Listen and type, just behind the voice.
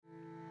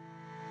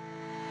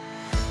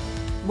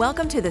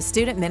Welcome to the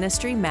Student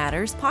Ministry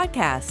Matters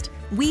podcast.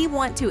 We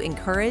want to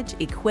encourage,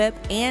 equip,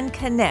 and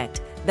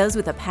connect those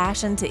with a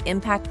passion to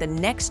impact the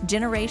next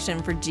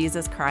generation for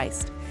Jesus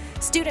Christ.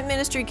 Student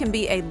ministry can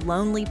be a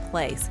lonely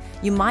place.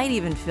 You might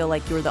even feel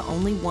like you're the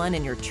only one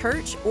in your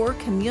church or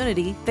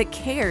community that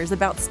cares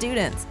about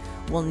students.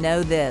 Well,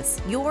 know this,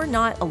 you're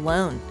not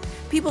alone.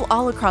 People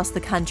all across the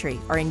country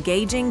are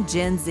engaging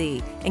Gen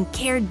Z and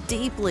care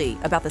deeply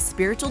about the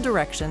spiritual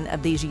direction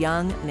of these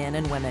young men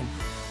and women.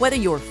 Whether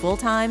you're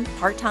full-time,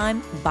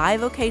 part-time,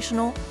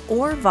 bivocational,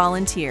 or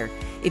volunteer,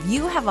 if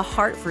you have a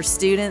heart for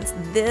students,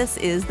 this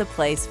is the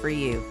place for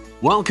you.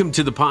 Welcome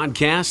to the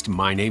podcast.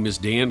 My name is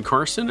Dan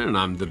Carson, and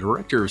I'm the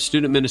Director of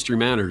Student Ministry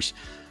Matters.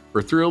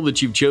 We're thrilled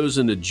that you've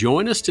chosen to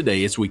join us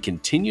today as we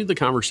continue the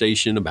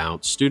conversation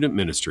about student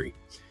ministry.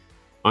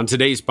 On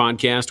today's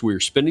podcast,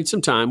 we're spending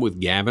some time with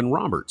Gavin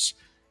Roberts.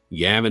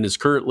 Gavin is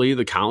currently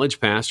the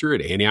college pastor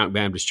at Antioch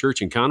Baptist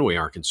Church in Conway,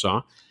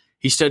 Arkansas.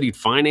 He studied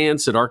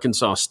finance at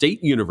Arkansas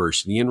State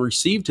University and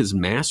received his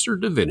Master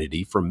of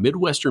Divinity from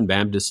Midwestern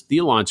Baptist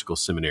Theological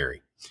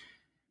Seminary.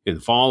 In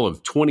the fall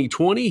of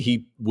 2020,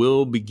 he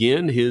will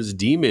begin his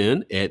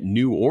DMin at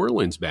New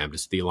Orleans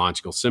Baptist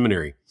Theological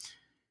Seminary.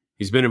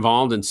 He's been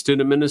involved in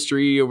student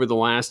ministry over the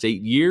last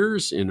 8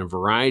 years in a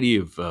variety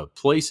of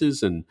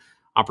places and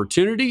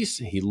opportunities.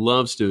 He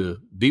loves to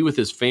be with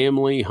his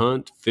family,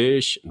 hunt,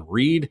 fish, and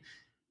read.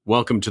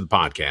 Welcome to the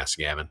podcast,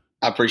 Gavin.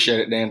 I appreciate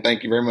it, Dan.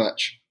 Thank you very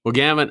much. Well,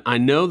 Gavin, I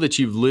know that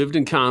you've lived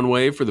in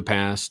Conway for the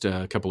past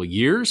couple of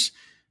years.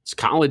 It's a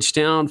college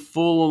town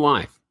full of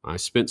life. I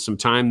spent some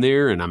time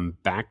there, and I'm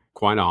back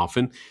quite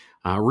often.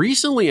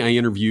 Recently, I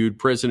interviewed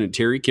President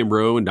Terry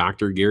Kimbrough and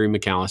Dr. Gary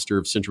McAllister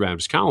of Central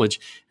Baptist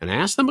College and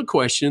asked them a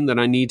question that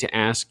I need to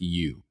ask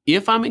you.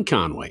 If I'm in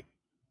Conway,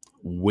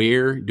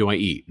 where do I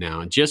eat?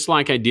 Now, just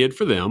like I did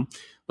for them,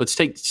 let's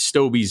take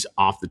Stobies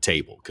off the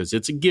table because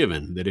it's a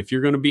given that if you're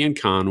going to be in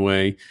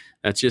Conway,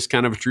 that's just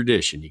kind of a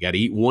tradition. You got to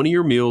eat one of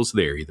your meals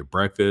there, either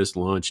breakfast,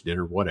 lunch,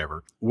 dinner,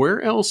 whatever. Where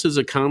else is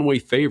a Conway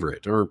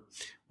favorite? Or,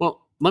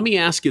 well, let me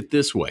ask it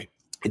this way.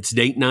 It's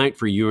date night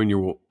for you and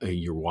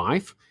your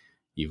wife.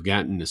 You've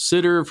gotten a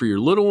sitter for your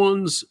little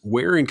ones.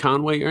 Where in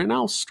Conway? And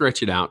I'll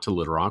stretch it out to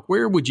Little Rock.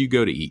 Where would you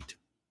go to eat?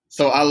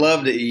 So I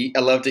love to eat.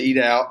 I love to eat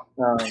out.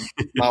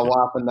 My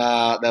wife and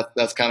I,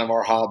 that's kind of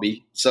our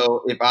hobby.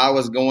 So if I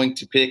was going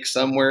to pick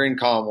somewhere in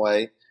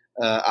Conway,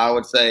 I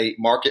would say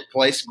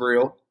Marketplace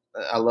Grill.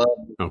 I love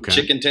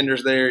chicken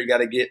tenders there. You got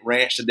to get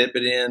ranch to dip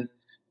it in,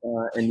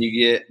 and you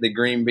get the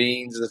green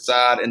beans at the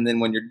side. And then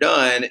when you're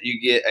done,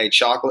 you get a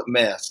chocolate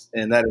mess,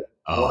 and that is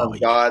one of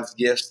God's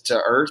gifts to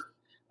earth.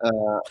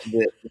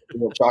 The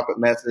chocolate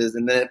messes.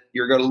 And then if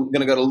you're going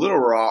to go to Little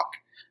Rock,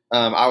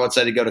 I would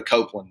say to go to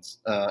Copeland's.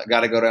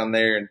 Got to go down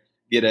there and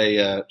get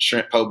a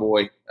shrimp po'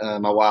 boy.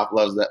 My wife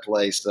loves that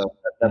place, so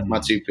that's my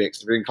two picks.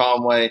 If you're in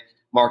Conway,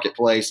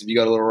 Marketplace. If you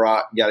go to Little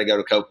Rock, you got to go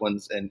to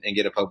Copeland's and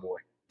get a po' boy.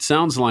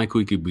 Sounds like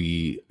we could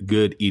be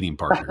good eating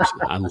partners.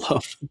 I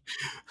love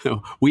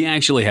we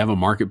actually have a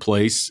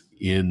Marketplace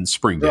in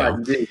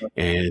Springdale,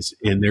 and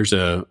there's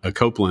a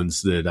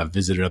Copeland's that I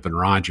visited up in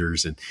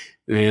Rogers, and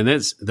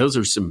that's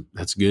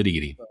good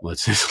eating.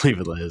 Let's just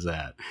leave it as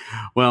that.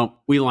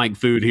 Well, we like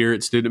food here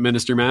at Student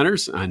Ministry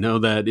Matters. I know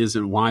that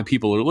isn't why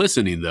people are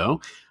listening,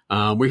 though.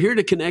 We're here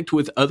to connect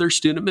with other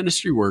student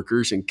ministry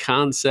workers and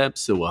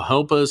concepts that will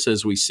help us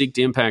as we seek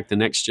to impact the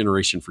next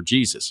generation for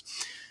Jesus.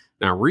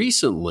 Now,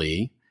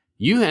 recently,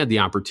 you had the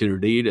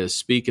opportunity to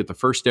speak at the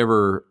first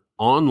ever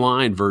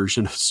online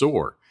version of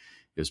SOAR.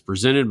 It was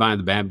presented by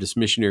the Baptist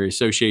Missionary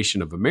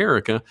Association of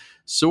America.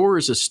 SOAR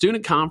is a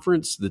student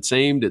conference that's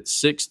aimed at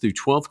 6th through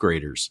 12th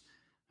graders.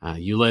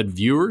 You led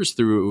viewers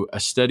through a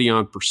study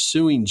on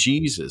pursuing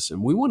Jesus,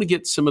 and we want to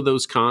get some of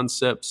those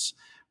concepts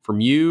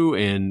from you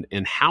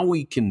and how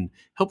we can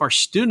help our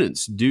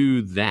students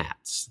do that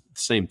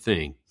same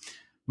thing.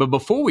 But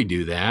before we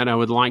do that, I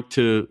would like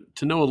to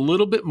know a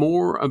little bit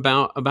more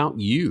about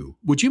you.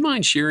 Would you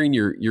mind sharing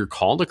your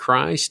call to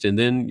Christ and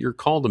then your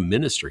call to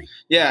ministry?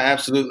 Yeah,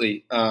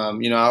 absolutely. I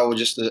was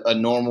just a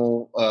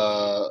normal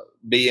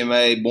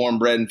BMA, born,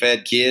 bred, and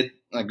fed kid.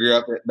 I grew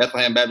up at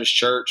Bethlehem Baptist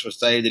Church, was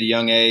saved at a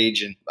young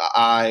age, and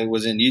I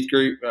was in youth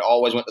group. I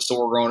always went to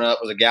SOAR growing up,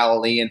 was a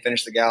Galilean,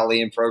 finished the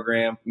Galilean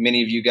program.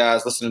 Many of you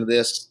guys listening to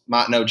this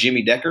might know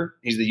Jimmy Decker.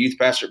 He's the youth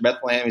pastor at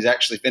Bethlehem. He's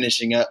actually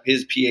finishing up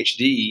his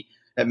PhD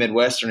at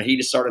Midwestern. He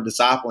just started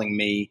discipling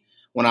me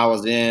when I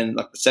was in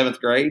the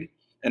 7th grade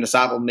and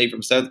discipled me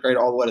from 7th grade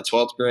all the way to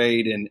 12th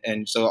grade.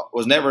 And so I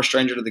was never a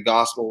stranger to the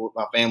gospel.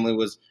 My family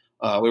was,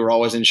 we were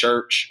always in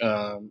church.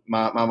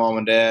 My mom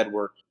and dad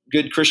were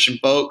good Christian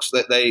folks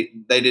that they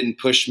didn't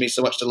push me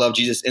so much to love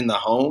Jesus in the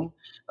home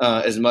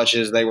as much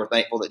as they were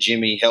thankful that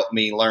Jimmy helped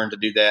me learn to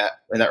do that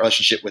in that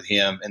relationship with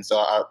him. And so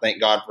I thank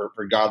God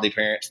for godly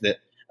parents that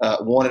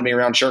wanted me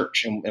around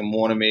church and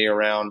wanted me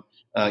around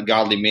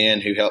godly men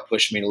who helped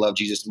push me to love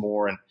Jesus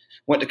more. And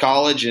went to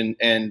college and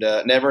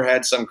never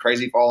had some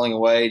crazy falling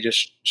away,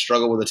 just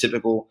struggled with the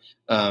typical,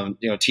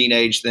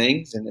 teenage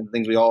things and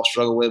things we all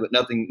struggle with, but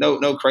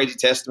no crazy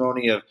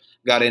testimony of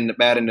got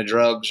into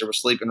drugs or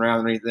was sleeping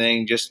around or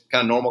anything. Just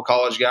kind of normal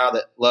college guy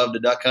that loved to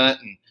duck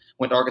hunt and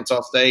went to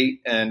Arkansas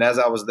State. And as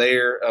I was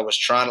there, I was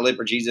trying to live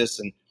for Jesus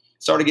and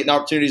started getting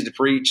opportunities to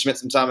preach, spent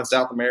some time in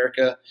South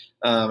America.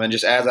 And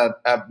just as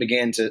I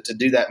began to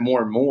do that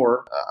more and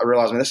more, I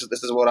realized, man, this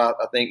is what I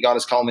think God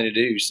has called me to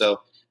do.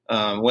 So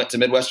went to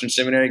Midwestern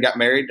Seminary, got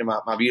married to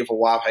my beautiful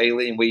wife,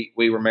 Haley, and we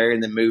were married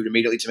and then moved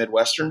immediately to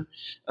Midwestern.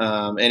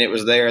 And it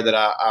was there that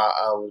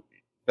I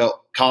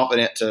felt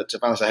confident to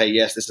finally say, hey,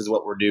 yes, this is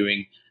what we're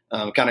doing.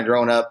 Kind of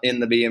growing up in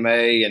the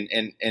BMA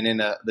and in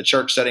the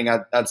church setting,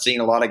 I'd seen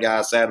a lot of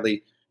guys,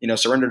 sadly,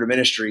 surrender to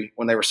ministry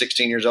when they were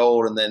 16 years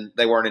old and then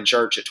they weren't in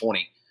church at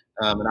 20.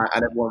 And I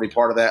never wanted to be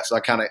part of that. So I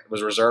kind of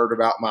was reserved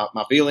about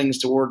my feelings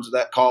towards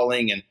that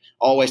calling and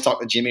always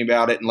talked to Jimmy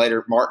about it. And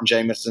later, Martin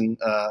Jamison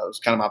was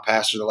kind of my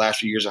pastor the last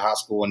few years of high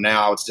school. And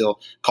now I would still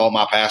call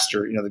my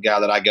pastor, the guy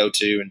that I go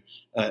to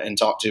and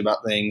talk to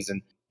about things.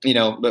 And,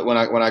 but when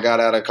I got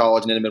out of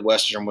college and into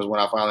Midwestern was when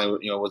I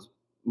finally, was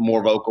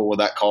more vocal with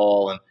that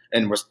call.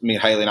 And me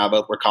and Haley and I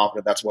both were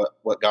confident that's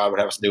what God would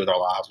have us to do with our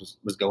lives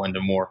was go into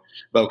more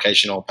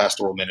vocational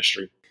pastoral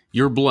ministry.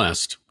 You're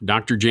blessed.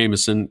 Dr.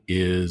 Jamison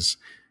is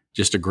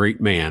just a great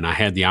man. I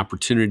had the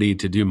opportunity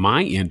to do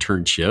my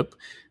internship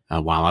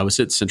while I was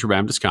at Central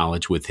Baptist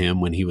College with him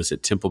when he was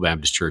at Temple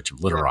Baptist Church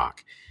of Little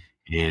Rock,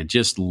 and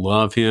just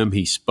love him.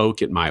 He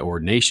spoke at my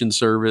ordination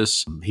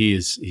service.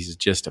 He's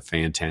just a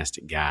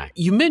fantastic guy.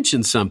 You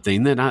mentioned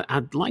something that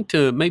I'd like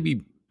to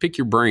maybe pick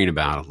your brain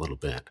about a little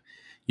bit.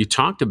 You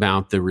talked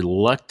about the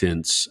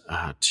reluctance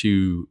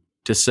to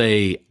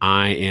say,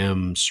 I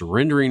am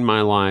surrendering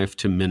my life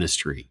to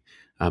ministry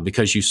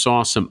because you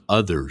saw some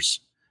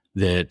others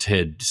that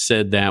had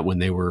said that when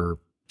they were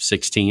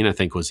 16, I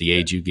think was the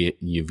age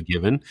you've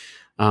given.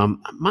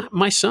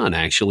 My son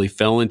actually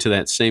fell into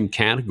that same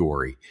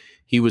category.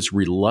 He was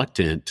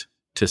reluctant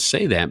to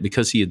say that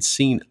because he had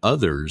seen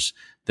others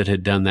that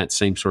had done that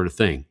same sort of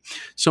thing.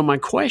 So my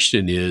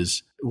question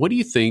is, what do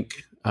you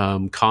think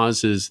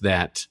causes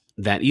that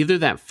either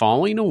that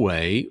falling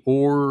away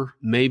or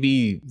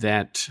maybe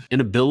that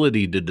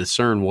inability to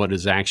discern what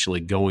is actually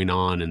going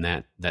on in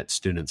that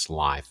student's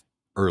life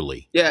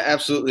early? Yeah,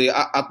 absolutely.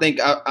 I think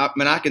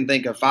I can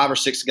think of 5 or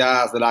 6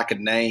 guys that I could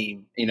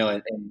name,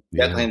 in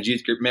Bethlehem's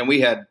youth group. Man,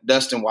 we had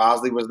Dustin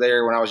Wisely was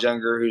there when I was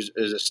younger, who's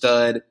a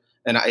stud.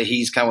 And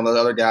he's kind of one of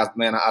those other guys,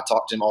 man, I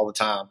talk to him all the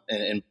time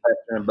and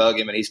pester and bug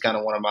him. And he's kind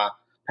of one of my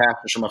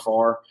pastors from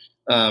afar.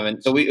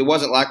 And so it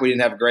wasn't like we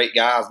didn't have great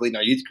guys leading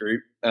our youth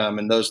group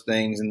and those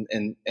things.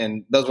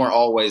 And those weren't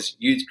always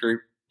youth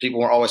group.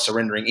 People weren't always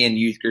surrendering in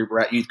youth group or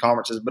at youth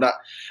conferences. But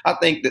I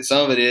think that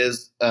some of it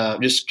is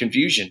just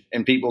confusion.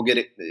 And people get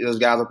it. Those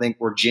guys, I think,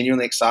 were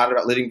genuinely excited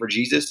about living for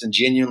Jesus and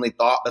genuinely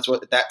thought that's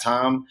what at that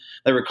time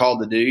they were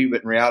called to do.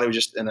 But in reality, it was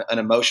just an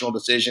emotional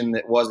decision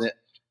that wasn't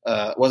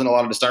a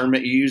lot of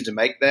discernment used to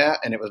make that.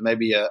 And it was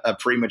maybe a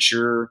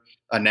premature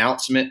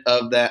announcement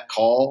of that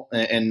call.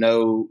 And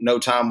no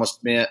time was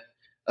spent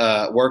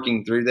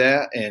working through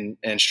that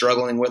and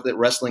struggling with it,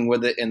 wrestling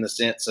with it in the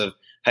sense of,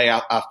 hey,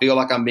 I feel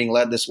like I'm being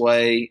led this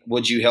way.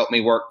 Would you help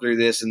me work through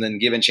this? And then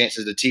given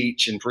chances to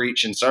teach and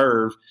preach and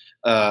serve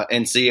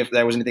and see if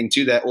there was anything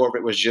to that or if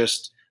it was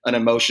just an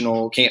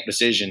emotional camp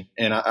decision.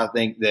 And I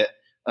think that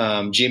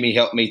Jimmy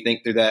helped me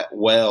think through that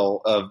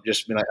well of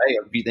just being like, hey,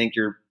 if you think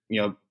you're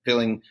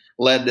feeling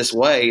led this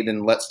way,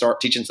 then let's start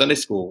teaching Sunday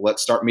school.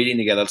 Let's start meeting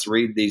together. Let's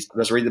read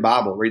the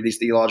Bible, read these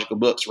theological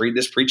books, read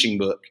this preaching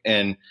book.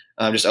 And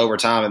just over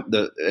time,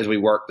 as we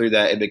worked through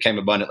that, it became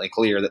abundantly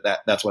clear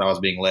that's what I was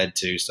being led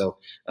to. So,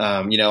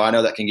 I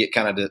know that can get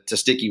kind of to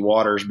sticky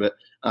waters, but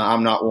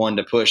I'm not one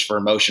to push for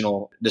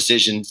emotional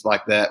decisions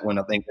like that when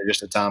I think they're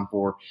just a time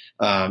for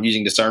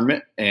using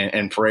discernment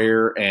and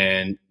prayer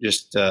and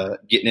just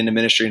getting into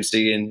ministry and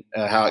seeing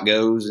how it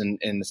goes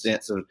in the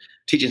sense of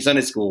teaching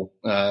Sunday school,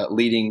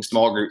 leading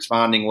small groups,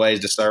 finding ways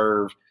to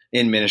serve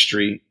in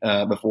ministry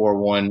before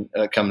one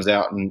comes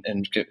out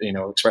and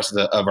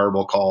expresses a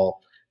verbal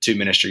call to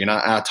ministry. And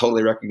I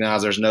totally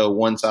recognize there's no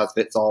one size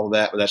fits all of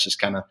that, but that's just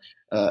kind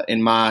of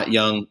in my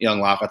young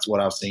life, that's what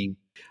I've seen.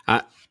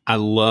 I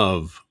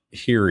love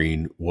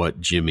hearing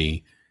what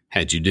Jimmy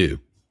had you do.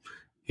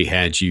 He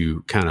had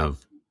you kind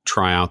of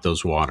try out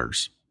those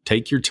waters,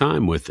 take your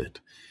time with it,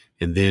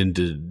 and then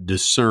to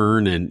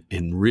discern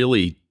and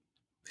really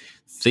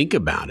think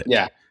about it.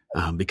 Yeah.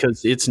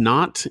 Because it's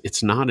not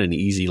an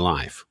easy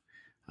life.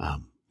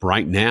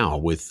 Right now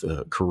with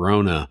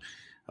Corona,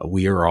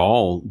 we are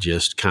all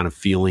just kind of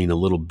feeling a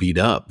little beat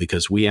up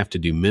because we have to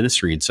do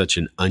ministry in such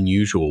an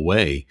unusual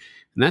way.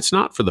 And that's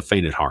not for the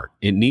faint at heart.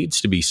 It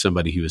needs to be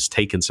somebody who has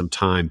taken some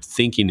time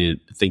thinking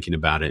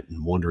about it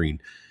and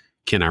wondering,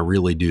 can I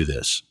really do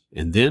this?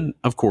 And then,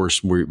 of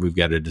course, we've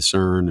got to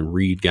discern and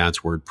read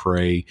God's word,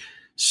 pray,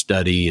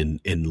 study, and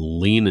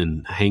lean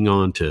and hang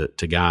on to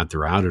God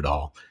throughout it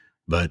all.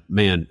 But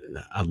man,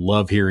 I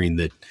love hearing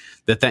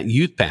that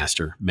youth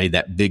pastor made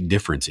that big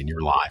difference in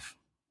your life.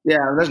 Yeah,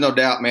 there's no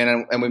doubt,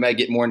 man. And we may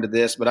get more into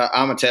this, but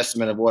I'm a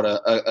testament of what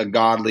a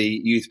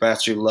godly youth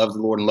pastor who loves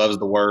the Lord and loves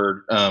the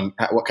word,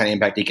 what kind of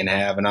impact he can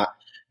have. And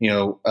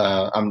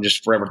I'm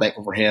just forever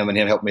thankful for him and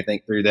him helping me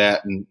think through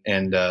that.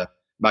 And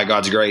by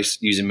God's grace,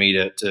 using me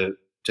to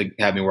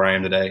have me where I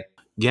am today.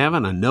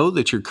 Gavin, I know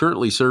that you're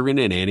currently serving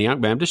at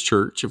Antioch Baptist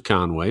Church of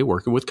Conway,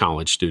 working with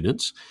college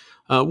students.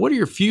 What are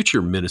your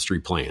future ministry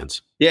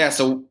plans? Yeah,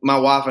 so my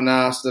wife and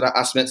I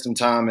spent some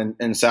time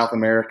in South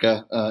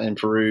America, in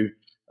Peru,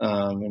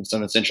 and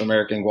some in Central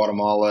America and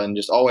Guatemala, and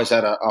just always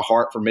had a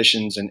heart for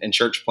missions and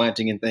church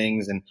planting and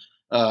things. And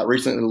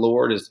recently the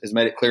Lord has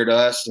made it clear to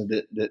us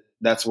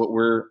that's what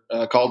we're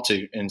called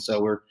to. And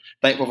so we're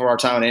thankful for our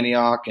time in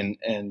Antioch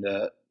and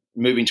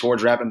moving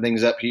towards wrapping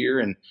things up here.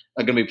 And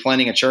I'm going to be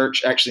planting a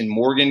church actually in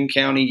Morgan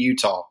County,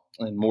 Utah,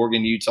 with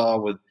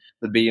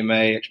the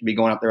BMA. I'll be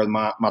going out there with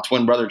my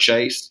twin brother,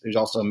 Chase, who's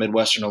also a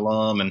Midwestern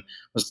alum and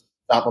was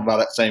stopped by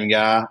that same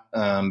guy.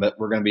 But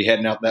we're going to be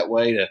heading out that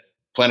way to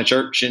plant a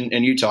church in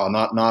Utah.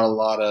 Not a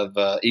lot of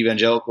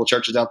evangelical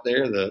churches out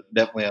there.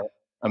 Definitely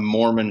a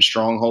Mormon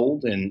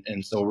stronghold.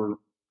 And so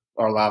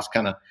our lives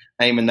kind of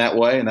aiming that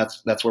way. And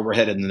that's where we're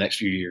headed in the next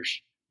few years.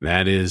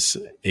 That is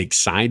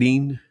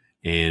exciting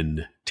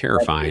and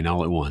terrifying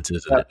all at once,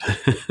 isn't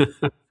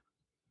it?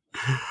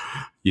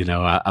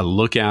 I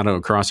look out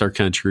across our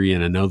country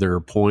and I know there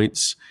are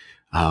points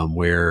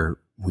where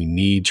we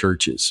need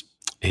churches.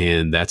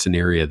 And that's an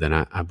area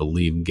that I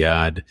believe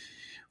God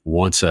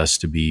wants us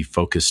to be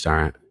focused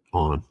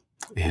on.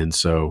 And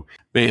so,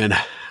 man,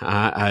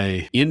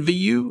 I envy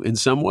you in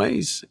some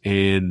ways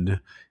and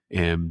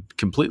am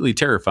completely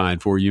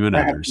terrified for you and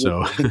others.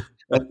 So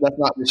that's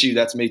not just you,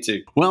 that's me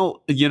too.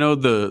 Well,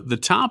 the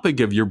topic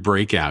of your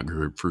breakout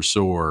group for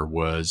SOAR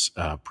was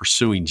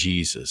pursuing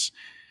Jesus.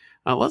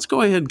 Let's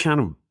go ahead and kind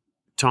of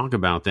talk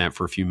about that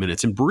for a few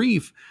minutes. In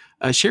brief,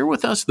 share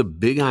with us the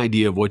big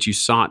idea of what you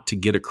sought to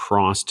get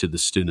across to the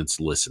students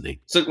listening.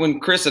 So when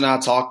Chris and I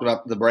talked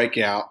about the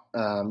breakout,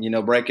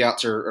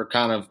 breakouts are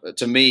kind of,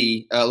 to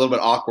me, a little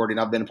bit awkward. And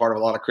I've been a part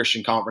of a lot of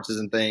Christian conferences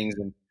and things.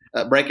 And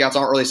breakouts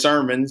aren't really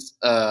sermons.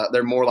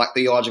 They're more like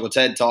theological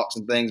TED Talks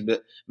and things.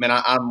 But, man,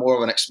 I'm more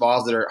of an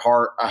expositor at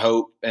heart, I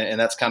hope. And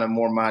that's kind of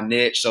more my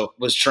niche. So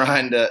was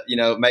trying to,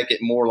 make it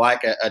more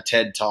like a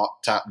TED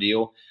Talk type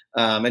deal.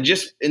 And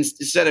just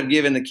instead of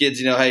giving the kids,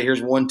 hey,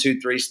 here's 1,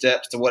 2, 3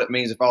 steps to what it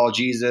means to follow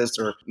Jesus,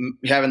 or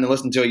having them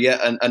listen to yet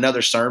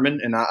another sermon.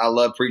 And I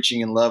love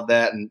preaching and love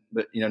that.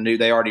 But knew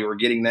they already were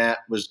getting that.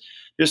 Was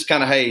just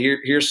kind of, hey,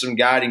 here's some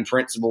guiding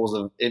principles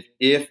of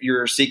if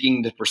you're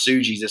seeking to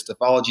pursue Jesus, to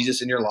follow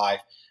Jesus in your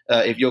life,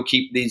 if you'll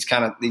keep these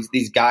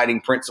these guiding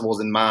principles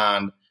in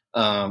mind,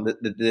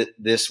 that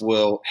this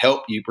will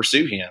help you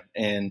pursue him.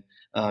 And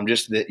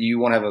just that you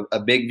want to have a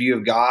big view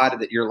of God,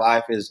 that your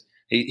life is,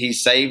 He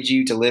saved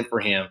you to live for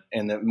him.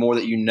 And the more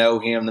that you know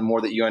him, the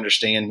more that you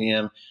understand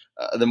him,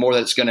 the more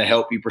that it's going to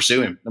help you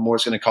pursue him, the more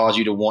it's going to cause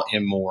you to want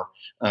him more.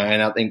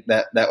 And I think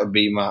that would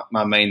be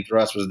my main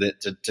thrust, was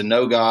that to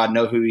know God,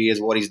 know who he is,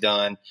 what he's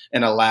done,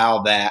 and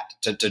allow that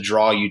to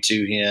draw you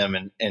to him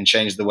and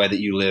change the way that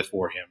you live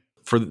for him.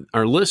 For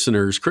our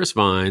listeners, Chris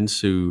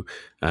Vines, who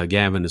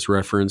Gavin has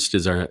referenced,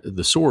 is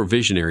the SOAR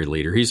visionary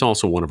leader. He's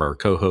also one of our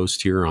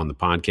co-hosts here on the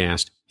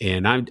podcast.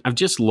 And I've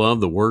just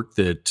loved the work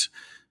that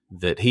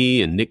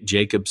he and Nick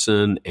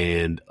Jacobson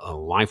and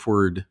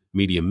LifeWord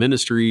Media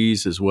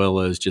Ministries, as well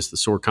as just the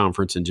SOAR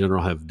conference in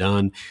general, have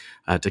done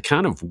to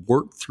kind of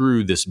work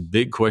through this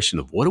big question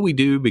of what do we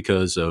do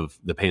because of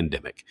the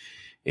pandemic.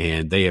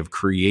 And they have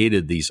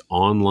created these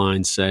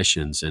online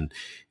sessions. And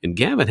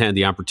Gavin had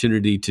the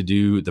opportunity to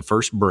do the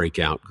first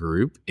breakout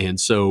group. And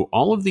so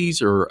all of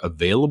these are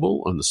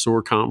available on the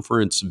SOAR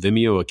conference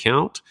Vimeo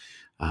account.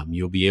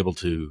 You'll be able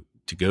to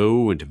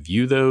go and to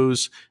view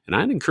those. And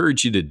I'd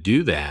encourage you to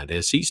do that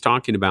as he's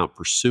talking about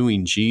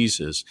pursuing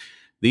Jesus.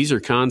 These are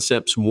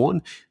concepts,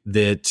 one,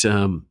 that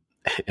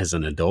as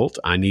an adult,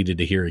 I needed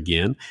to hear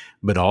again,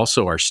 but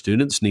also our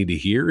students need to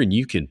hear, and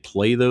you can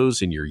play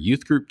those in your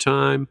youth group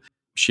time,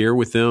 share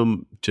with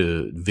them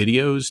to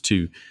videos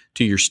to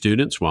your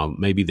students while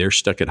maybe they're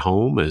stuck at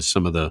home as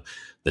some of the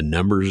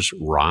numbers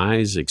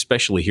rise,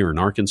 especially here in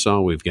Arkansas.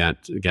 We've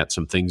got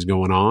some things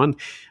going on,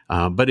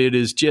 but it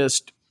is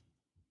just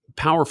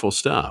powerful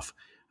stuff.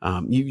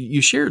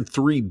 You shared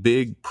 3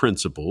 big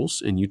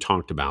principles, and you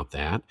talked about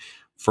that.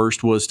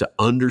 First was to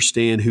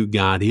understand who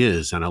God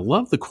is. And I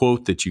love the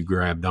quote that you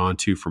grabbed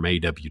onto from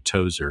A.W.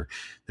 Tozer,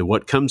 that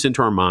what comes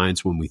into our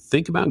minds when we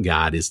think about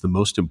God is the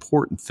most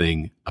important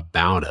thing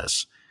about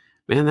us.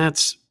 Man,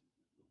 that's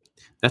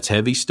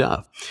heavy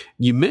stuff.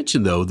 You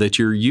mentioned, though, that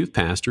your youth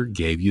pastor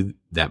gave you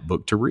that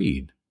book to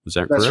read. Was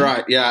that correct? That's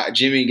right. Yeah,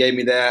 Jimmy gave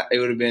me that. It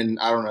would have been,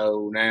 I don't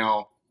know,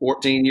 now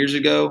 14 years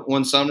ago,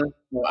 one summer,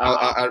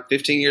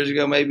 15 years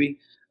ago maybe.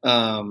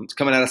 Coming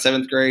out of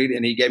 7th grade,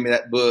 and he gave me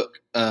that book,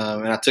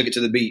 and I took it to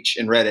the beach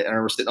and read it. And I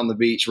remember sitting on the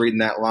beach reading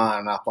that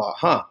line, and I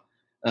thought,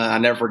 I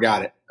never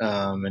forgot it.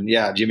 And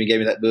yeah, Jimmy gave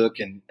me that book,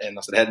 and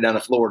I said, heading down to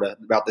Florida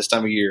about this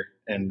time of year,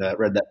 and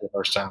read that for the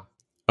first time.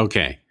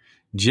 Okay.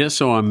 Just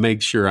so I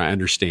make sure I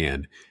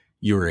understand,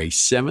 you're a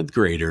 7th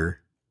grader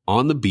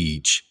on the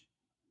beach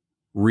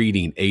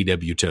reading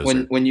A.W.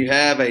 Tozer. When you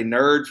have a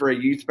nerd for a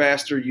youth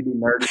pastor, you do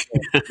nerd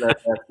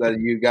things.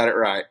 You got it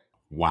right.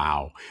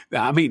 Wow.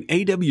 I mean,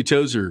 A.W.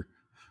 Tozer,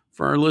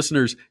 for our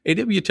listeners,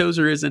 A.W.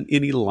 Tozer isn't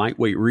any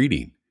lightweight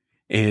reading.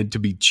 And to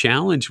be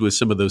challenged with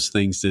some of those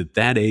things at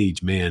that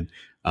age, man,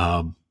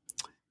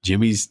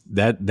 Jimmy's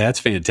that's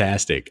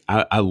fantastic.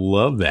 I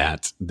love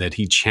that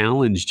he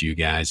challenged you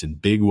guys in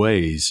big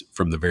ways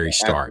from the very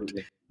start.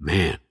 Absolutely.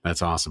 Man,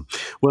 that's awesome.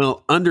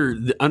 Well, under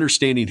the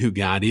understanding who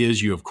God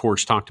is, you of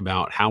course talked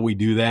about how we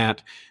do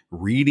that,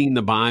 reading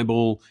the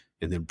Bible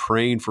and then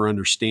praying for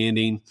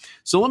understanding.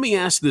 So let me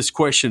ask this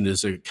question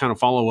as a kind of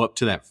follow up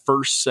to that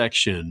first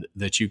section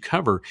that you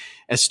cover.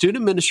 As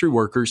student ministry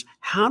workers,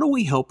 how do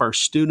we help our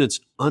students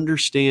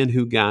understand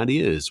who God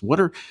is? What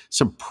are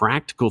some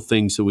practical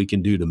things that we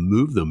can do to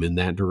move them in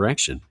that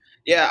direction?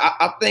 Yeah,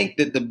 I think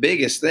that the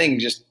biggest thing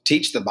is just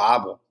teach the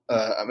Bible.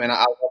 I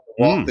love to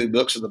walk through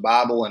books of the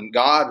Bible, and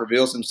God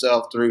reveals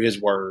himself through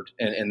his word,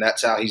 and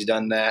that's how he's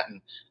done that.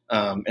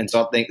 And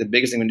so I think the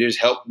biggest thing we do is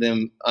help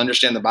them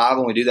understand the Bible,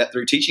 and we do that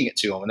through teaching it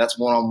to them. And that's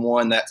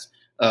one-on-one. That's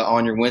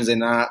on your Wednesday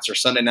nights or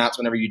Sunday nights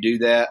whenever you do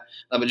that.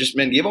 But just,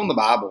 man, give them the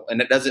Bible.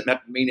 And it doesn't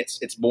mean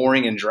it's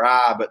boring and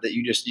dry, but that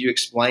you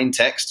explain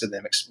text to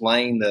them,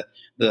 explain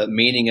the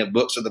meaning of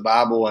books of the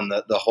Bible and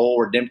the whole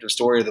redemptive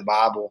story of the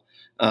Bible.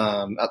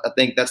 I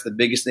think that's the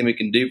biggest thing we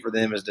can do for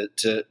them is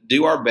to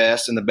do our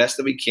best and the best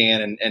that we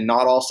can. And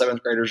not all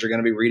seventh graders are going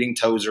to be reading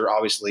Tozer,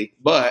 obviously,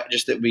 but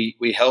just that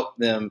we help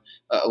them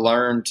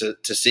learn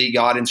to see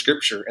God in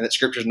Scripture, and that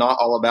Scripture is not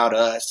all about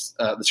us.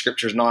 The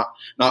Scripture is not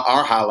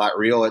our highlight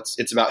reel.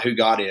 It's about who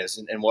God is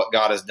and what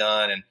God has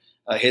done and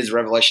his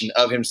revelation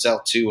of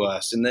himself to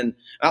us. And then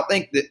I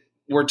think that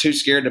we're too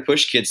scared to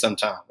push kids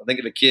sometimes. I think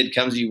if a kid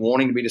comes to you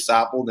wanting to be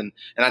discipled, and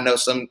I know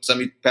some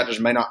pastors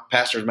may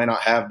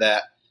not have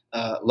that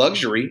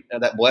luxury,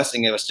 that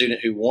blessing of a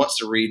student who wants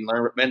to read and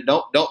learn. But man,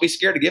 don't be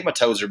scared to give them a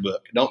Tozer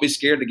book. Don't be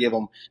scared to give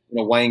them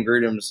Wayne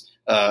Grudem's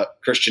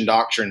Christian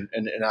Doctrine.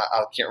 And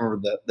I can't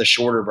remember the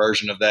shorter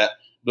version of that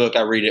book.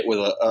 I read it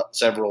with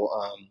several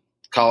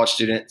college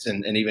students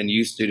and even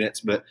youth students,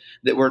 but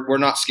that we're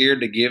not scared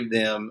to give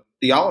them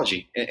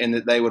theology, and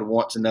that they would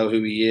want to know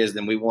who he is.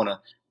 Then we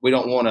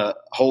don't want to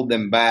hold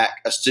them back,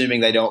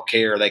 assuming they don't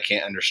care or they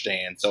can't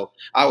understand. So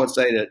I would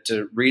say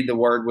to read the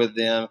word with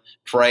them,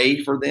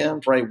 pray for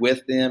them, pray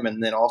with them,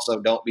 and then also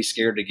don't be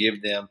scared to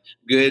give them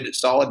good,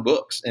 solid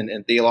books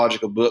and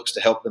theological books to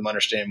help them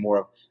understand more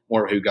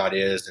of who God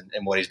is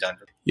and what he's done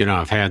for them.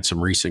 I've had some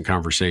recent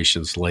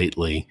conversations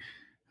lately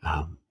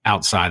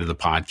outside of the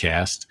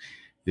podcast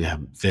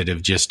that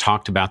have just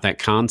talked about that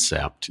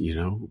concept.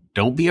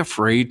 Don't be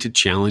afraid to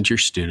challenge your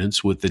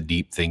students with the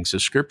deep things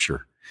of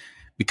Scripture,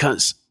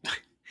 because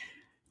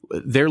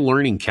they're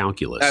learning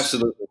calculus,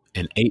 absolutely,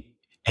 and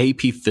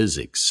AP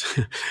physics,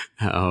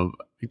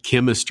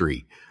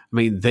 chemistry. I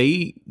mean,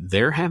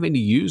 they're having to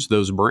use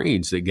those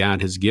brains that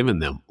God has given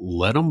them.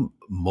 Let them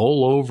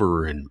mull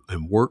over and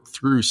work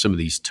through some of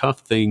these tough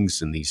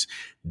things and these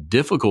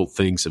difficult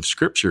things of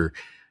Scripture,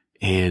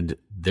 and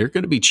they're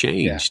going to be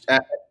changed. Yeah.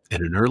 At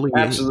an early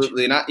age.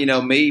 Absolutely. And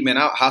I'm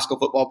a high school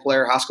football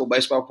player, high school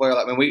baseball player.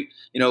 Like, when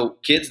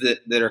kids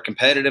that are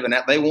competitive and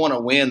they want to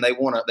win, they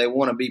want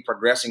to be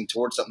progressing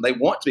towards something. They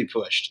want to be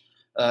pushed.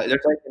 They're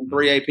taking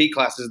 3 AP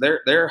classes.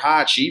 They're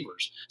high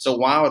achievers. So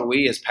why would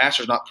we as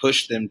pastors not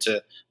push them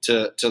to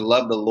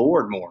love the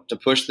Lord more, to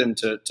push them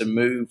to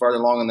move further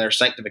along in their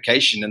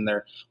sanctification and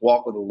their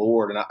walk with the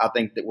Lord? And I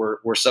think that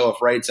we're so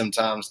afraid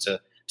sometimes to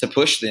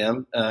push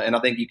them. And I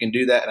think you can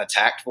do that in a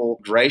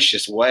tactful,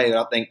 gracious way.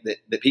 I think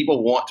that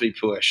people want to be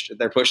pushed. If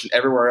they're pushing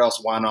everywhere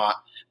else, why not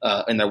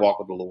in their walk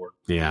with the Lord?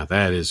 Yeah,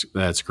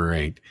 that's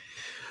great.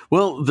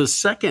 Well, the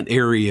second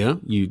area,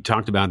 you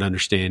talked about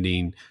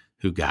understanding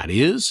who God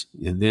is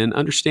and then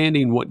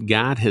understanding what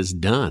God has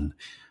done.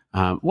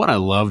 What I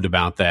loved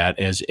about that,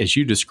 as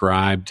you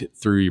described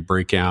through your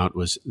breakout,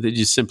 was that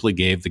you simply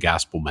gave the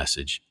gospel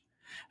message,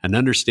 an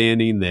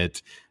understanding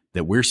that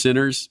we're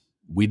sinners.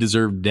 We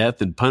deserve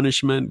death and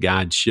punishment.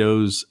 God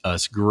shows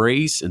us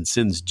grace and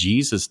sends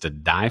Jesus to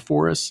die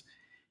for us.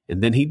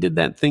 And then he did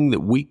that thing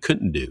that we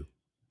couldn't do.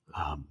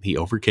 He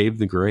overcame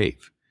the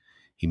grave.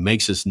 He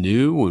makes us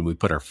new when we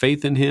put our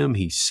faith in him.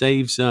 He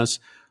saves us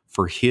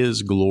for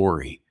his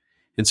glory.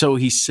 And so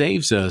he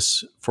saves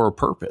us for a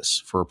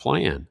purpose, for a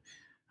plan.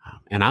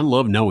 And I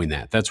love knowing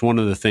that. That's one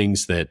of the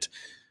things that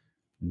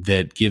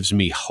gives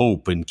me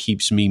hope and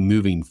keeps me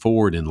moving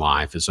forward in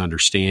life, is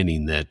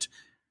understanding that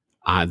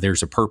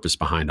there's a purpose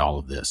behind all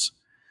of this.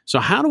 So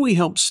how do we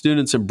help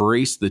students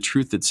embrace the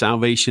truth that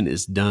salvation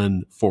is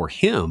done for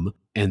him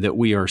and that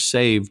we are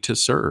saved to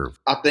serve?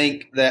 I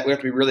think that we have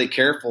to be really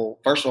careful,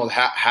 first of all,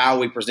 how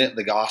we present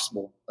the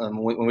gospel.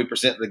 When we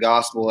present the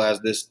gospel as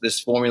this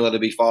formula to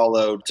be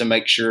followed to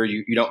make sure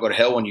you don't go to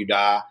hell when you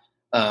die,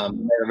 we have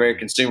a very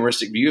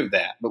consumeristic view of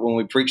that. But when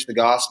we preach the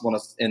gospel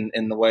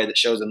in the way that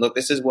shows them, look,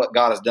 this is what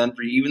God has done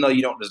for you, even though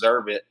you don't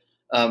deserve it.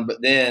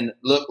 But then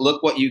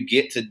look what you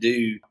get to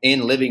do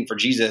in living for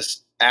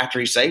Jesus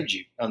after he saved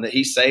you. That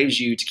he saves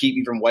you to keep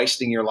you from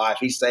wasting your life.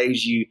 He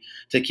saves you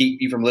to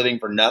keep you from living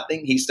for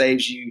nothing. He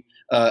saves you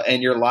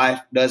and your life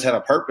does have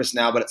a purpose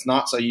now, but it's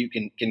not so you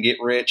can get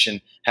rich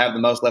and have the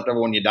most left over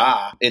when you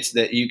die. It's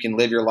that you can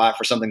live your life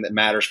for something that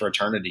matters for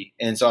eternity.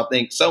 And so I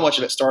think so much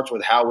of it starts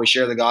with how we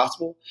share the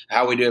gospel,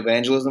 how we do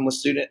evangelism with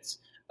students,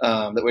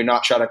 that we're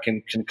not trying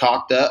to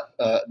concoct up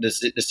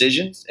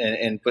decisions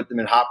and put them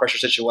in high pressure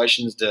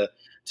situations to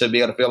be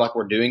able to feel like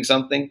we're doing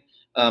something.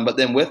 But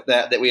then with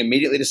that we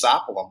immediately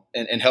disciple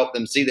them and help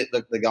them see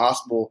that the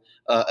gospel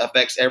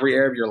affects every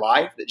area of your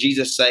life, that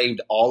Jesus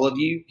saved all of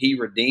you. He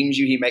redeems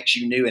you. He makes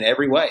you new in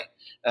every way.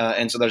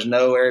 And so there's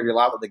no area of your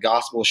life that the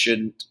gospel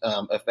shouldn't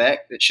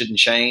affect. It shouldn't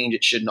change.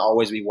 It shouldn't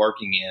always be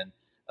working in.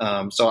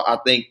 So I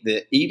think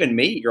that even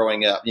me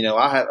growing up,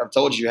 I've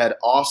told you, had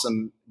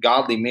awesome,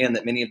 godly men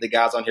that many of the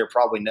guys on here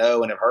probably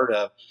know and have heard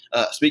of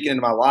speaking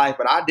into my life.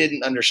 But I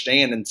didn't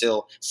understand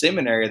until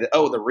seminary that,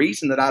 the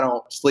reason that I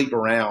don't sleep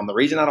around, the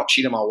reason I don't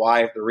cheat on my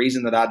wife, the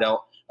reason that I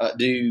don't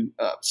do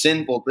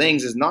sinful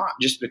things is not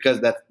just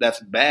because that's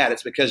bad.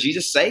 It's because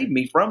Jesus saved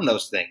me from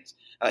those things.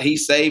 He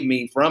saved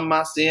me from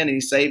my sin, and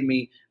he saved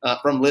me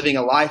from living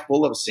a life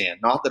full of sin.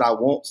 Not that I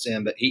won't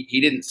sin, but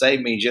he didn't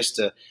save me just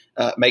to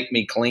make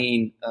me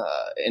clean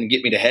and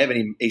get me to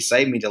heaven. He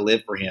saved me to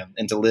live for him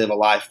and to live a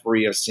life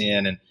free of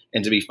sin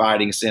and to be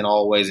fighting sin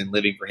always and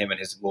living for him and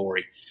his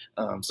glory.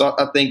 So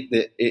I think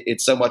that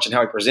it's so much in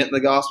how we present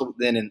the gospel, but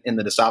then in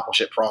the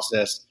discipleship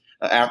process,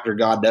 after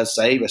God does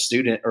save a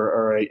student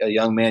or a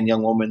young man,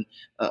 young woman,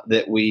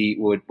 that we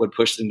would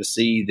push them to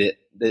see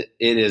that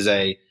it is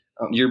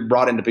you're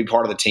brought in to be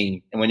part of the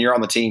team. And when you're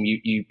on the team,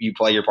 you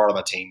play your part of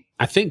the team.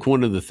 I think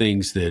one of the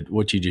things that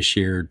what you just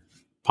shared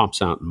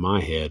pops out in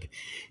my head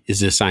is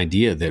this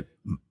idea that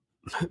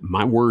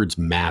my words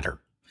matter.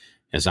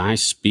 As I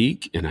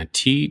speak and I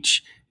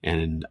teach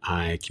and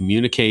I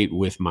communicate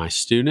with my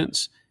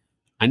students,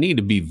 I need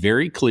to be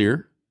very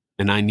clear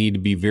and I need to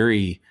be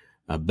very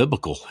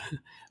biblical,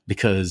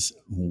 because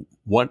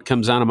what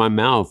comes out of my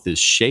mouth is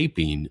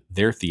shaping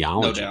their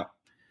theology. No doubt.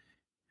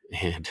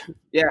 And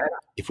yeah,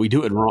 if we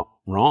do it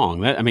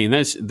wrong,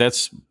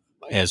 that's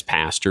as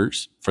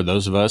pastors, for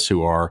those of us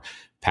who are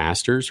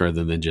pastors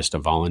rather than just a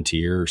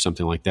volunteer or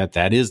something like that,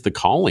 that is the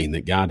calling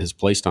that God has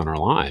placed on our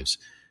lives,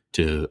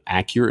 to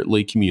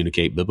accurately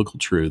communicate biblical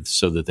truths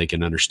so that they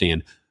can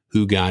understand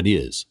who God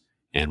is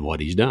and what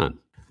he's done.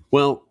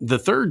 Well, the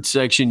third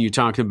section you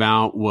talked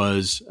about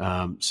was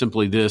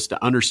simply this: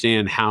 to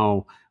understand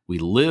how we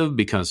live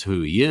because of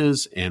who he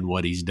is and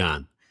what he's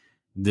done.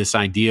 This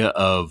idea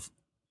of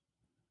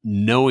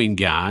knowing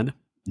God,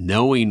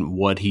 knowing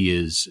what he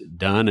has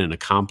done and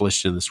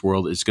accomplished in this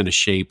world is going to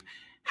shape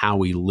how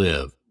we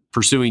live.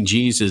 Pursuing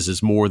Jesus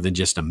is more than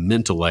just a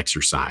mental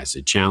exercise.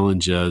 It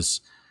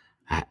challenges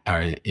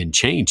us and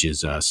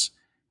changes us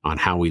on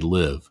how we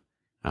live.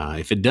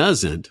 If it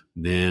doesn't,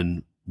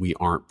 then we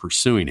aren't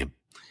pursuing him.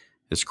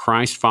 As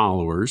Christ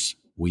followers,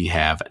 we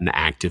have an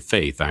active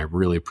faith. I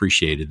really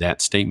appreciated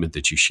that statement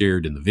that you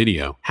shared in the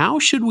video. How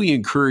should we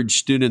encourage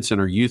students in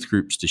our youth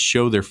groups to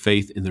show their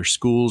faith in their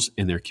schools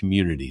and their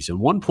communities? At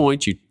one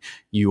point,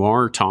 you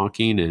are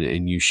talking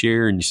and you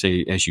share and you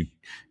say, as you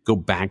go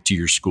back to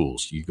your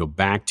schools, you go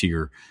back to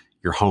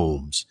your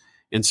homes.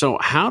 And so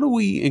how do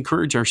we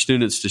encourage our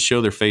students to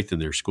show their faith in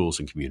their schools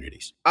and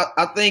communities?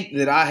 I think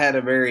that I had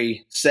a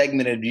very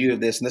segmented view of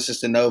this, and this is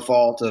to no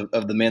fault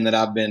of the men that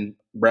I've been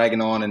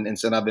bragging on and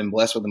said I've been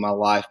blessed with in my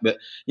life. But,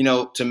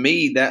 to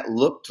me, that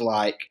looked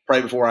like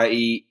pray before I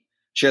eat,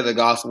 share the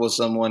gospel with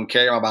someone,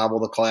 carry my Bible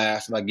to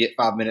class. If I get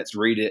 5 minutes,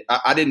 read it.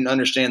 I didn't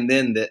understand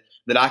then that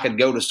I could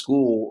go to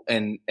school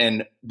and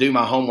do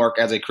my homework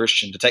as a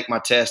Christian, to take my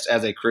test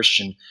as a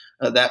Christian.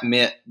 That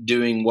meant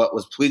doing what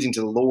was pleasing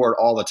to the Lord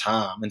all the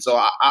time. And so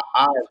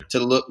I to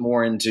look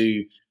more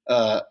into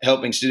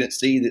helping students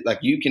see that, like,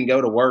 you can go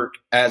to work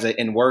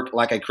and work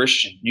like a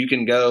Christian. You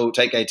can go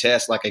take a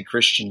test like a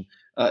Christian.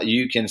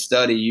 You can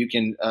study. You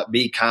can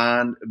be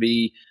kind,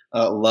 be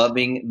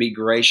loving, be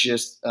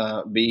gracious,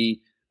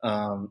 be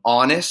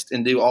honest,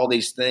 and do all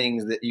these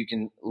things that you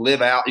can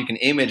live out. You can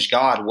image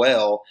God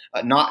well,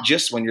 not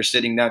just when you're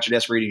sitting down at your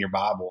desk reading your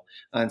Bible.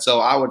 And so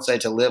I would say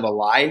to live a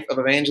life of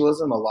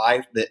evangelism, a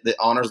life that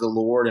honors the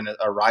Lord, and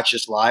a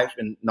righteous life,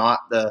 and not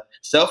the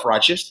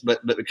self-righteous, but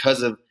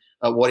because of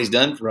what he's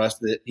done for us,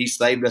 that he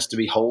saved us to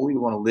be holy.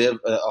 We want to live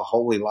a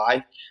holy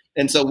life.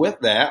 And so with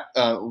that,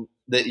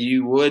 that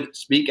you would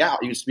speak out,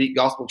 you would speak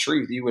gospel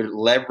truth, you would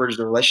leverage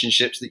the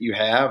relationships that you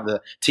have, the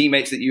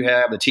teammates that you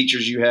have, the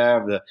teachers you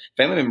have, the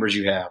family members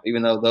you have,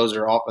 even though those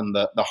are often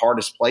the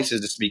hardest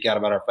places to speak out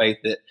about our faith,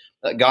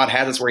 that God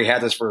has us where he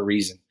has us for a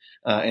reason.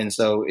 And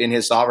so in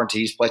his sovereignty,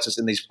 he's placed us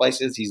in these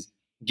places. He's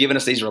given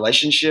us these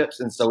relationships.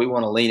 And so we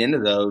want to lean into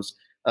those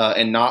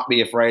and not be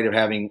afraid of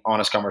having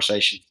honest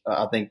conversations.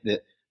 I think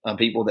that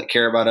people that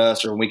care about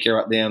us, or when we care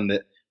about them,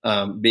 that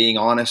being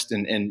honest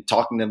and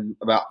talking to them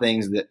about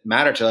things that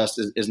matter to us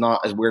is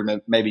not as weird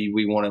as maybe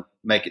we want to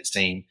make it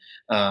seem.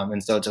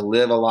 And so to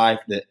live a life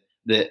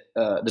that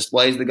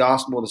displays the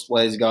gospel,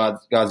 displays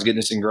God's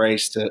goodness and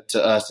grace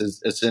to us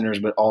as sinners,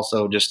 but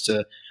also just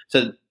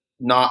to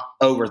not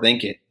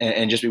overthink it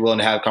and just be willing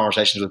to have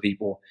conversations with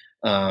people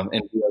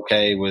and be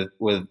okay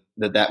with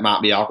that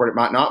might be awkward. It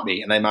might not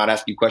be. And they might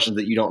ask you questions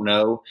that you don't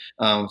know.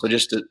 So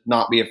just to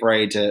not be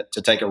afraid to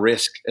take a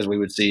risk, as we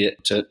would see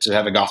it, to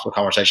have a gospel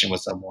conversation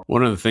with someone.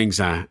 One of the things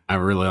I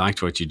really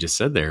liked what you just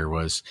said there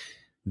was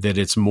that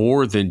it's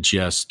more than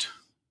just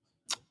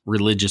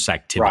religious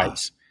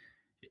activities. Right.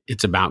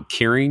 It's about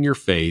carrying your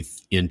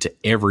faith into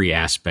every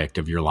aspect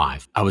of your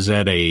life. I was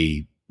at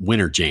a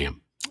Winter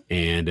Jam,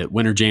 and at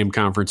Winter Jam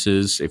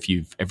conferences, if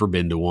you've ever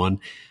been to one,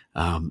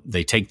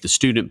 they take the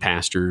student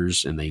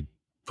pastors and they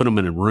put them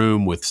in a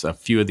room with a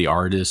few of the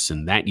artists.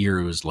 And that year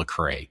it was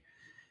Lecrae,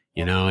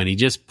 and he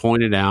just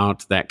pointed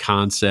out that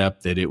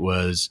concept that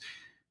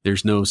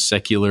there's no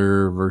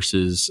secular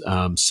versus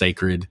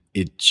sacred.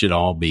 It should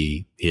all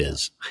be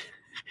his.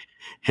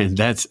 And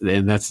that's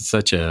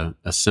such a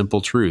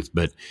simple truth.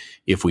 But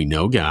if we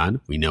know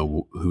God, we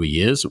know who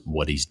he is,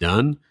 what he's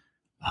done,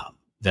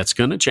 that's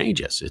going to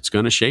change us. It's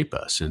going to shape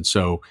us. And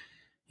so,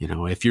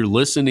 if you're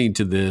listening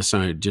to this,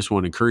 I just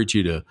want to encourage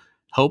you to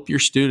help your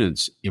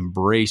students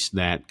embrace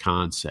that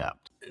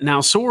concept. Now,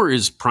 SOAR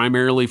is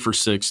primarily for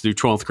 6th through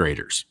 12th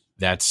graders.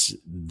 That's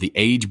the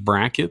age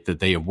bracket that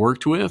they have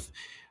worked with.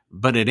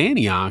 But at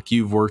Antioch,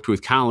 you've worked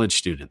with college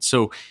students.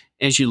 So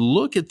as you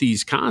look at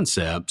these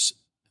concepts,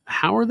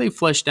 how are they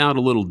fleshed out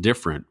a little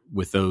different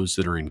with those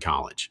that are in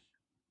college?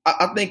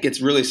 I think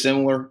it's really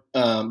similar,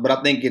 but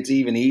I think it's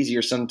even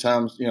easier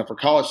sometimes, for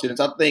college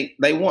students. I think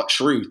they want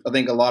truth. I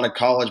think a lot of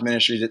college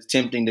ministries, it's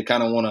tempting to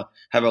kind of want to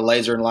have a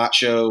laser and light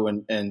show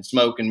and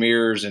smoke and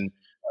mirrors and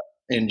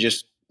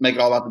just make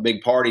it all about the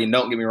big party. And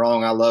don't get me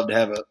wrong, I love to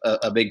have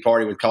a big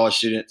party with college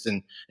students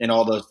and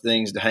all those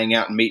things to hang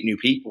out and meet new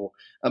people.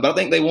 But I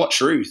think they want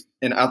truth.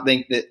 And I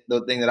think that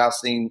the thing that I've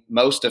seen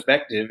most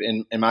effective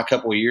in my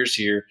couple of years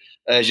here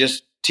is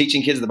just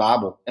teaching kids the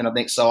Bible. And I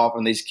think so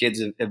often these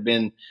kids have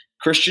been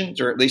Christians,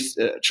 or at least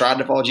tried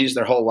to follow Jesus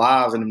their whole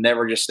lives, and have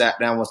never just sat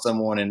down with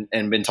someone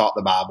and been taught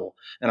the Bible.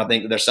 And I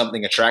think that there's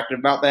something attractive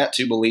about that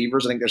to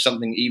believers. I think there's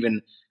something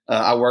even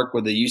I work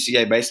with the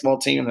UCA baseball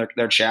team,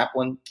 their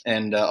chaplain,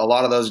 and a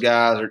lot of those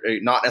guys are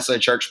not necessarily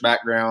church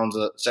backgrounds,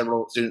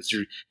 several students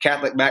are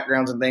Catholic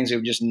backgrounds and things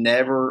who've just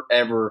never,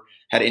 ever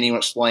had anyone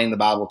explain the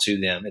Bible to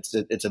them.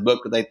 It's a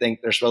book that they think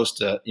they're supposed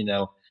to,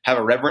 have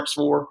a reverence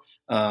for.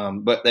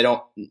 But they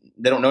don't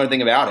know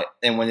anything about it.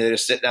 And when they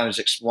just sit down and just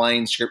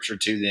explain scripture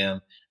to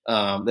them,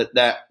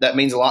 that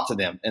means a lot to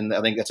them. And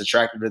I think that's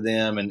attractive to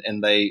them.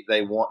 And they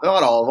want,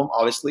 not all of them,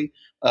 obviously,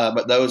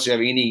 but those who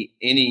have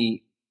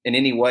in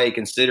any way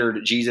considered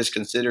Jesus,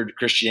 considered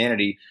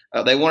Christianity,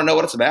 they want to know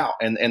what it's about.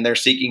 And they're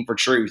seeking for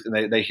truth.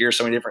 And they hear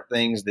so many different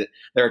things that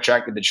they're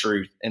attracted to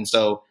truth. And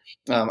so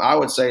I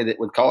would say that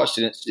with college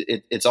students,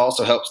 it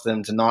also helps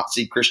them to not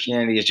see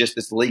Christianity as just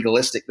this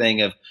legalistic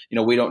thing of,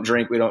 we don't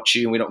drink, we don't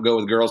chew, and we don't go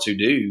with girls who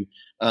do.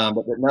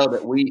 But to know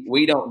that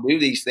we don't do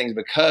these things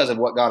because of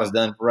what God has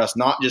done for us,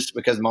 not just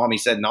because mommy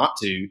said not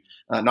to,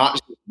 not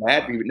just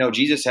bad for you, but no,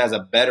 Jesus has a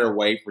better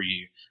way for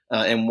you.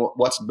 And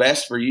what's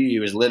best for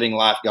you is living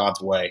life God's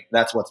way.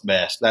 That's what's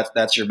best.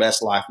 That's your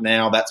best life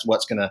now. That's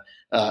what's going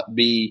to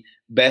be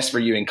best for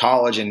you in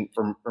college and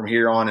from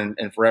here on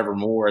and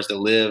forevermore, is to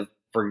live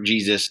for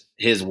Jesus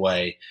his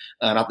way.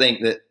 And I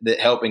think that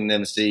helping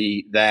them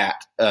see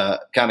that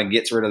kind of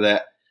gets rid of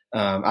that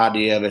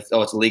idea of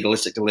it's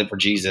legalistic to live for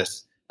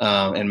Jesus,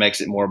 and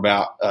makes it more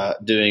about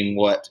doing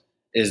what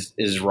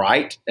is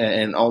right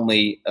and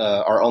only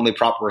our only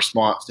proper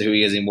response to who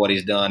he is and what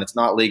he's done. It's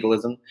not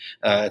legalism.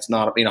 It's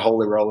not being a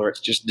holy roller. It's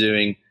just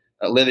doing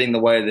living the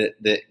way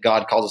that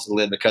God calls us to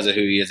live because of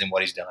who he is and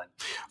what he's done.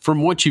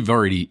 From what you've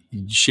already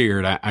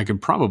shared, I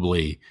could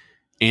probably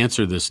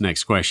answer this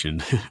next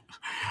question.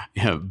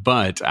 Yeah,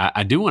 but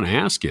I do want to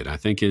ask it. I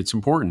think it's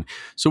important.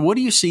 So what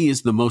do you see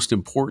as the most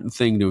important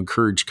thing to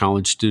encourage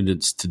college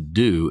students to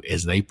do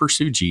as they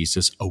pursue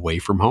Jesus away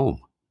from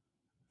home?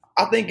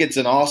 I think it's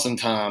an awesome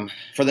time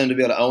for them to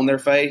be able to own their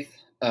faith.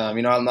 I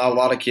know a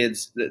lot of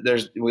kids,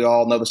 we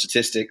all know the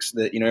statistics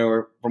that,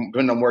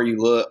 depending on where you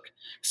look,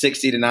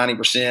 60 to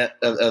 90%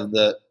 of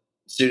the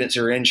students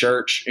who are in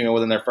church,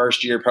 within their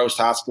first year post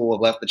high school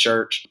have left the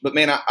church. But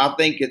man, I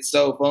think it's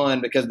so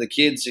fun because the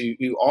kids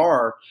who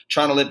are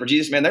trying to live for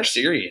Jesus, man, they're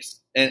serious.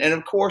 And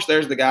of course,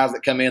 there's the guys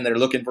that come in, they're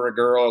looking for a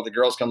girl, or the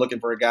girls come looking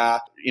for a guy.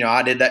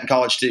 I did that in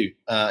college too.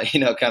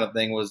 Kind of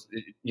thing was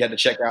you had to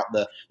check out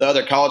the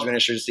other college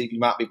ministers to see if you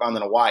might be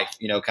finding a wife,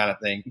 kind of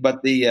thing.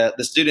 But the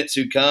students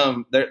who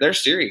come, they're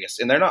serious,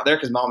 and they're not there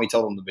because mommy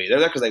told them to be. They're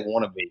there because they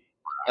want to be.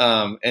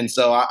 And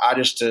so I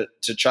just to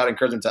try to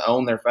encourage them to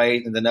own their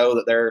faith and to know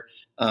that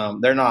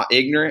they're not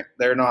ignorant.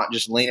 They're not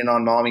just leaning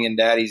on mommy and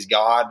daddy's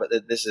God, but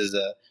that this is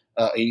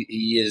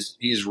he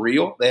is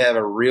real. They have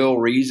a real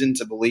reason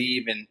to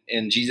believe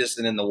in Jesus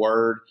and in the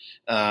Word,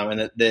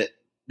 and that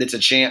it's a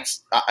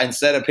chance.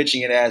 Instead of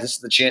pitching it as this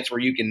is the chance where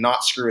you can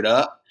not screw it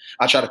up,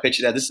 I try to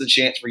pitch it as this is a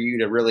chance for you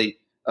to really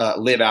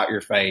live out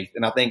your faith.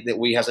 And I think that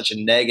we have such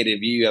a negative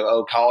view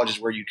of college is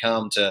where you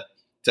come to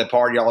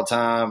party all the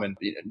time and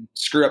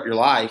screw up your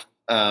life.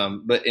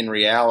 But in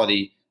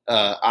reality,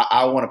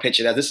 I want to pitch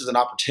it as this is an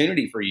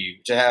opportunity for you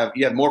to have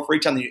more free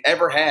time than you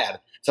ever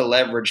had to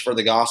leverage for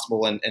the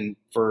gospel and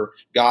for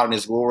God and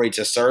His glory,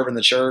 to serve in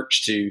the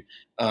church, to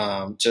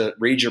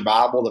read your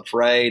Bible, to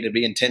pray, to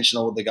be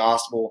intentional with the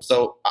gospel.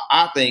 So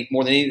I think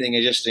more than anything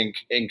is just to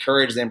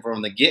encourage them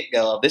from the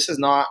get-go. This is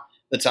not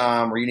the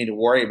time where you need to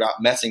worry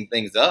about messing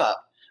things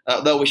up,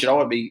 though we should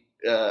always be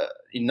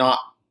not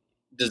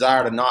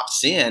desire to not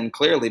sin,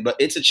 clearly, but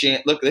it's a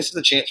chance. Look, this is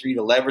a chance for you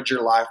to leverage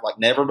your life like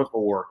never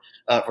before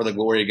for the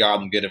glory of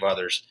God and good of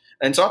others.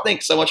 And so I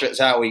think so much of it's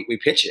how we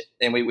pitch it,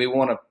 and we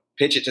want to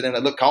pitch it to them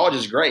that, look, college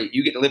is great.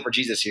 You get to live for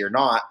Jesus here,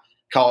 not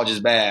college is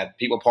bad.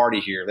 People party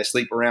here. They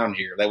sleep around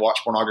here. They watch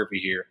pornography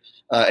here.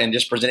 And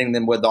just presenting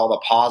them with all the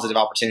positive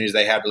opportunities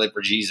they have to live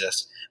for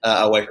Jesus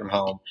away from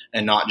home,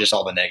 and not just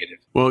all the negative.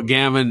 Well,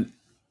 Gavin,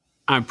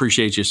 I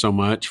appreciate you so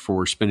much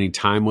for spending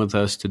time with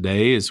us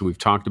today as we've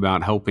talked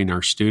about helping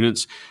our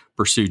students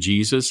pursue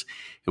Jesus.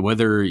 And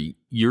whether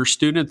your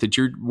student that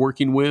you're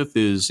working with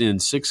is in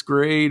 6th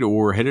grade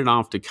or headed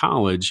off to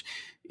college,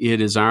 it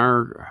is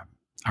our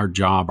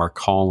job, our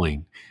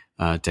calling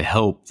to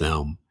help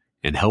them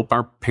and help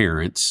our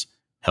parents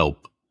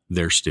help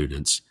their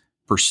students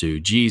pursue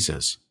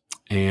Jesus.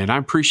 And I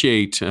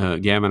appreciate,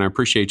 Gavin, I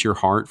appreciate your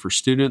heart for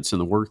students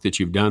and the work that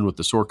you've done with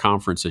the SOAR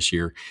Conference this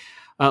year.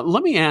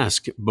 Let me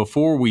ask,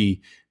 before we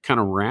kind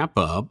of wrap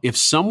up, if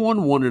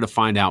someone wanted to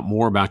find out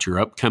more about your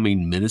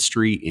upcoming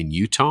ministry in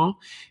Utah,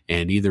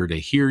 and either to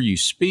hear you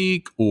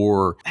speak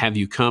or have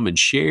you come and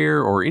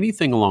share or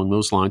anything along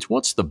those lines,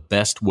 what's the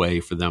best way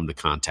for them to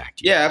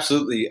contact you? Yeah,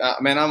 absolutely.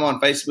 Man, I'm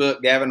on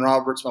Facebook, Gavin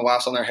Roberts. My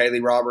wife's on there,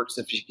 Haley Roberts.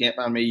 If you can't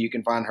find me, you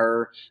can find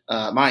her.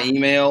 My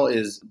email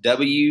is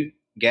wgavin,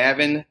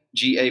 Gavin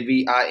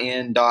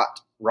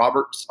Roberts,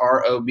 Roberts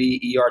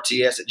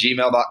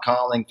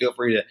 @gmail.com. And feel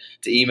free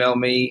to email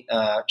me,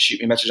 shoot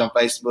me a message on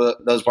Facebook.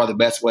 Those are probably the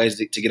best ways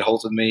to get a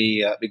hold of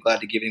me. Be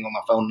glad to give anyone my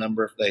phone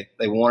number if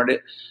they wanted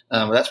it.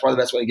 But that's probably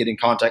the best way to get in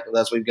contact with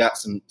us. We've got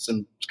some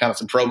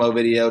promo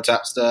video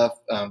type stuff,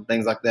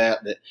 things like that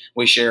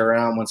we share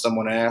around when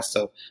someone asks.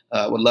 So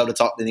would love to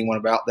talk to anyone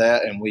about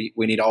that. And we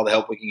need all the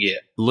help we can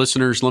get.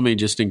 Listeners, let me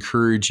just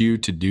encourage you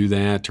to do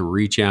that, to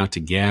reach out to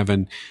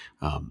Gavin.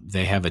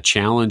 They have a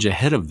challenge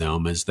ahead of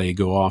them as they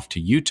go off to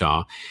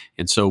Utah.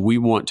 And so we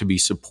want to be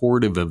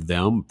supportive of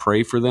them,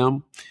 pray for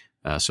them,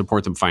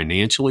 support them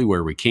financially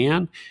where we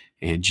can,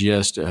 and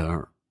just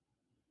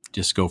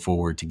go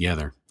forward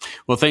together.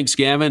 Well, thanks,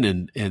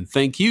 Gavin, and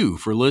thank you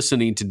for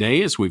listening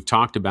today as we've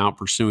talked about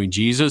pursuing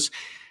Jesus.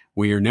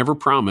 We are never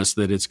promised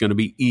that it's going to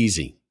be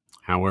easy.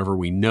 However,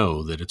 we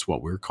know that it's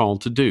what we're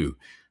called to do.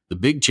 The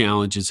big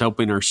challenge is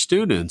helping our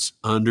students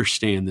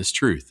understand this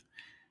truth.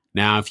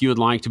 Now, if you would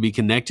like to be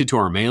connected to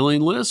our mailing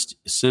list,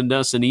 send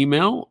us an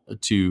email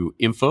to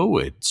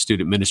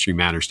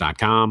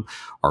info@studentministrymatters.com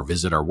or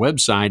visit our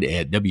website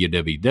at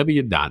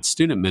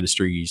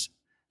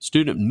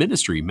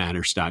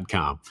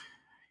www.studentministrymatters.com.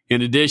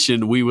 In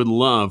addition, we would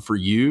love for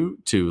you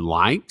to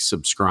like,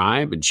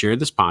 subscribe, and share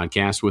this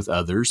podcast with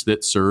others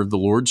that serve the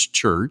Lord's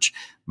church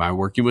by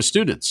working with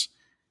students.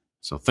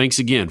 So thanks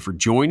again for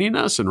joining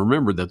us, and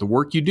remember that the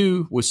work you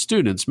do with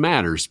students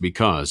matters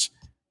because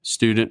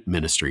student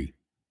ministry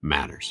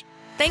matters.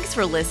 Thanks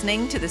for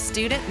listening to the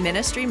Student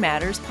Ministry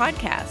Matters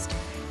podcast.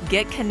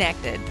 Get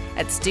connected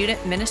at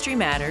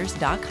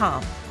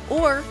studentministrymatters.com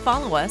or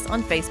follow us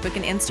on Facebook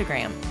and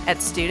Instagram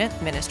at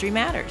Student Ministry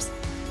Matters.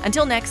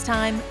 Until next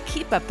time,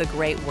 keep up the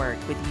great work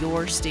with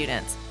your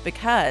students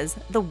because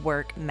the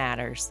work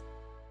matters.